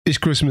It's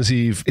Christmas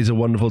Eve. It's a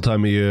wonderful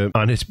time of year,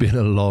 and it's been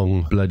a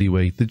long bloody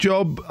wait. The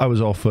job I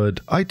was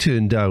offered, I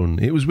turned down.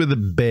 It was with a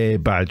bear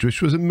badge,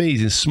 which was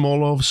amazing.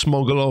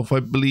 Smogolov, I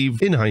believe.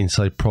 In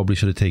hindsight, probably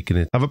should have taken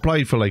it. I've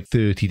applied for like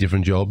 30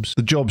 different jobs.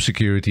 The job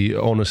security,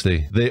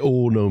 honestly, they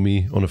all know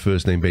me on a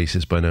first name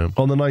basis by now.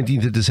 On the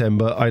 19th of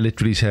December, I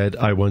literally said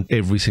I want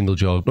every single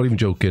job. Not even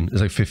joking.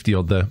 There's like 50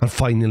 odd there. And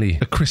finally,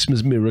 a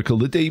Christmas miracle.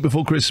 The day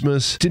before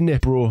Christmas,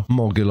 Dnepro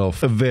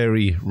Mogilov, a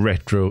very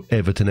retro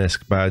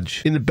Everton-esque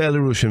badge. In the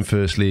Belarusian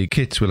First League,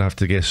 kits will have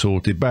to get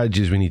sorted,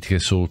 badges we need to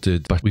get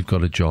sorted, but we've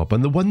got a job.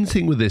 And the one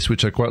thing with this,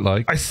 which I quite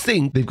like, I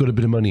think they've got a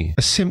bit of money.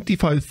 A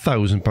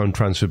 £75,000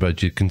 transfer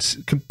budget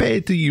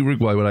compared to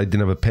Uruguay, where I didn't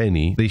have a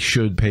penny. They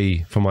should pay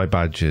for my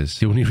badges.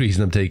 The only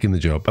reason I'm taking the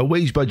job. A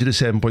wage budget of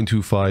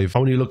 7.25.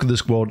 And when you look at the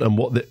squad and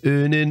what they're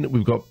earning,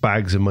 we've got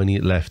bags of money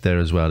left there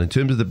as well. In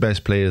terms of the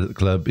best player at the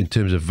club, in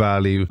terms of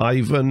value,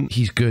 Ivan,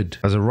 he's good.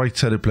 As a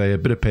right-sided player, a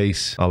bit of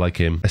pace, I like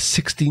him. A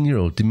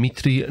 16-year-old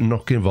Dmitry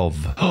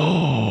Nokinov.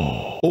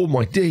 Oh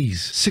my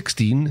days,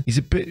 16. He's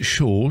a bit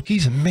short.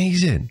 He's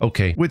amazing.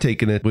 Okay, we're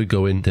taking it. We're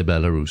going to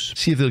Belarus.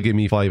 See if they'll give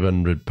me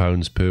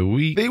 £500 per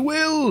week. They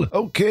will.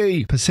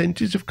 Okay.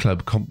 Percentage of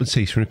club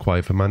compensation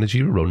required for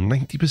managerial role,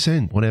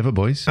 90%. Whatever,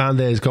 boys. And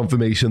there's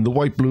confirmation. The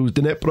White Blues,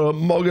 Dnepro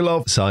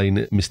Mogilov. Sign,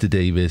 Mr.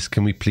 Davis.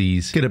 Can we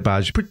please get a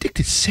badge?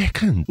 Predicted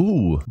second.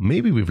 Ooh,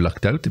 maybe we've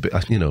lucked out a bit.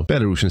 You know,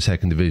 Belarusian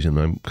second division.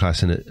 I'm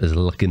classing it as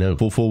lucking out.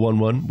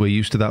 4-4-1-1. We're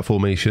used to that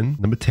formation.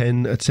 Number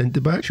 10 at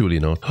centre back. Surely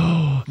not.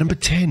 Oh, number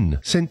 10.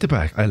 Centre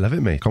back. I love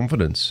it, mate.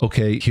 Confidence.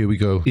 Okay, here we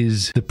go.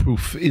 Is the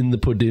proof in the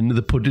pudding in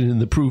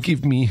the proof?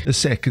 Give me a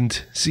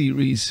second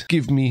series.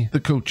 Give me the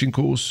coaching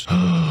course.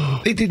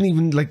 They didn't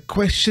even like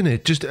question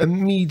it. Just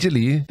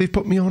immediately they've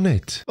put me on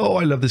it. Oh,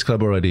 I love this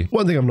club already.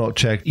 One thing I've not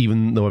checked,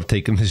 even though I've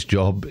taken this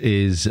job,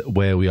 is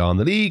where we are in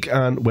the league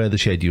and where the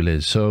schedule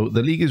is. So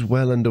the league is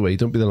well underway.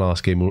 Don't be the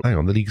last game. Hang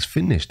on, the league's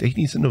finished.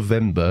 18th of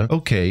November.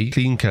 Okay,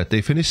 clean cut.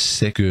 They finished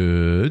 6th.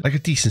 Good. Like a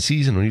decent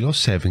season. Only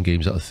lost 7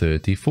 games out of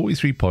 30.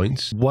 43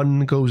 points.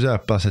 1 goes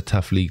up. That's a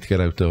tough league to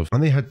get out of.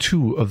 And they had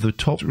 2 of the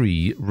top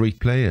 3 rate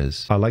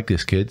players. I like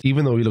this kid.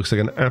 Even though he looks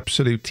like an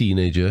absolute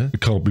teenager. I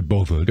can't be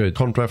bothered. Good.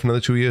 Contract for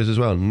another 2 years as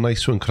well.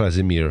 Nice one,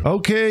 Krasimir.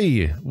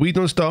 Okay. We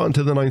don't start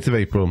until the 9th of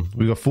April.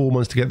 We've got 4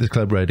 months to get this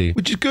club ready,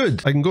 which is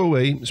good. I can go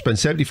away, spend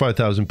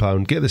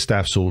 £75,000, get the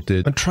staff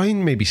sorted, and try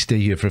and maybe stay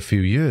here for a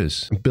few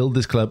years and build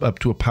this club up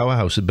to a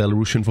powerhouse of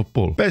Belarusian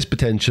football. Best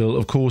potential,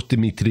 of course,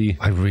 Dimitri.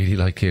 I really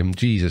like him.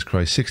 Jesus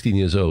Christ, 16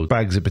 years old.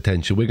 Bags of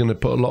potential. We're going to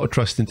put a lot of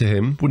trust into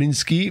him.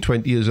 Buninski,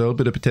 20 years old,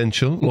 bit of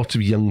potential. Lots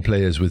of young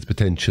players with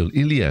potential.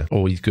 Ilya,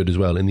 oh, he's good as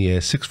well in the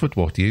air. 6 foot,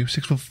 what are you?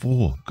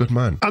 6'4". Good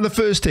man. And the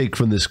first take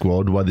from this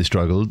squad, why they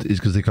struggled, is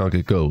because they can't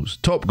get goals.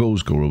 Top goal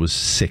scorer was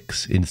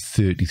 6 in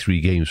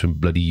 33 games from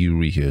bloody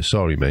Yuri here.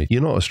 Sorry, mate.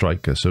 You're not a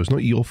striker, so it's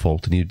not your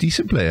fault. And you're a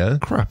decent player.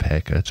 Crap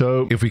haircut.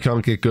 So if we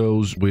can't get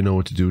goals, we know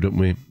what to do, don't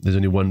we? There's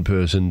only one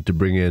person to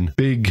bring in.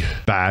 Big,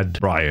 bad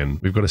Brian.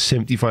 We've got a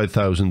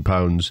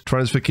 £75,000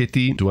 transfer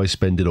kitty. Do I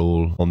spend it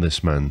all on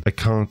this man? I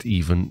can't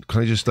even.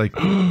 Can I just like...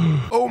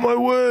 Oh my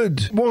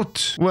word!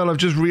 What? Well, I've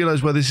just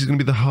realised why this is going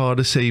to be the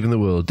hardest save in the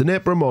world.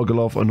 Dnepro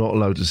Mogilov are not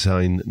allowed to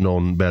sign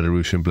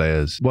non-Belarusian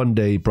players. One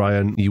day,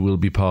 Brian, you will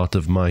be part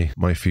of my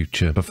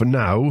future. But for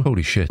now,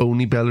 holy shit,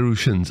 only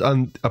Belarusians.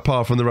 And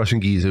apart from the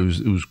Russian geezer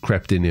who's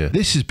crept in here,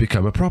 this has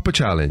become a proper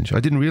challenge. I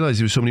didn't realise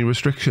there were so many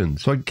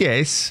restrictions. So I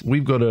guess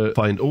we've got to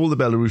find all the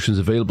Belarusians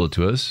available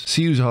to us,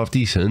 see who's half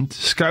decent,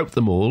 scout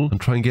them all, and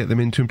try and get them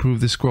in to improve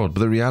this squad.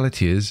 But the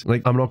reality is,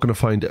 like, I'm not going to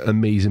find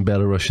amazing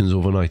Belarusians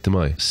overnight, am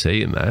I?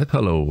 Saying that,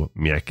 hello,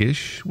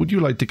 Myakish, would you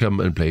like to come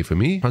and play for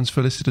me?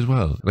 Transfer listed as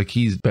well. Like,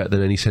 he's better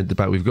than any centre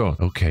back we've got.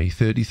 Okay,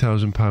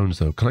 £30,000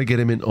 though. Can I get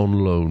him in on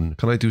loan?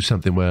 Can I do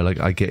something where, like,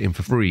 I get him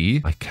for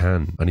free? I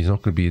can. And he's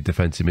not going to be a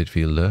defensive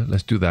midfielder.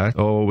 Let's do that.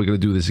 Oh, we're going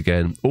to do this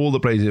again. All the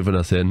players in for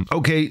nothing.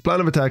 Okay, plan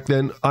of attack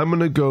then. I'm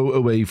going to go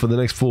away for the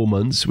next 4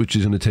 months, which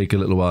is going to take a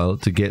little while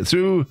to get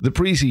through the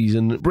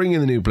pre-season, bring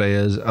in the new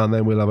players, and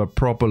then we'll have a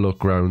proper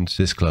look around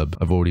this club.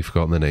 I've already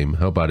forgotten the name.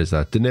 How bad is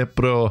that?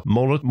 Dnepro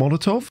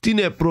Molotov?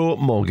 Dnepro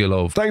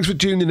Mogilov. Thanks for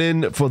tuning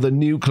in for the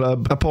new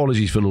club.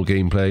 Apologies for no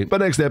gameplay,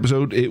 but next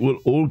episode it will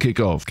all kick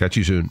off. Catch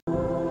you soon.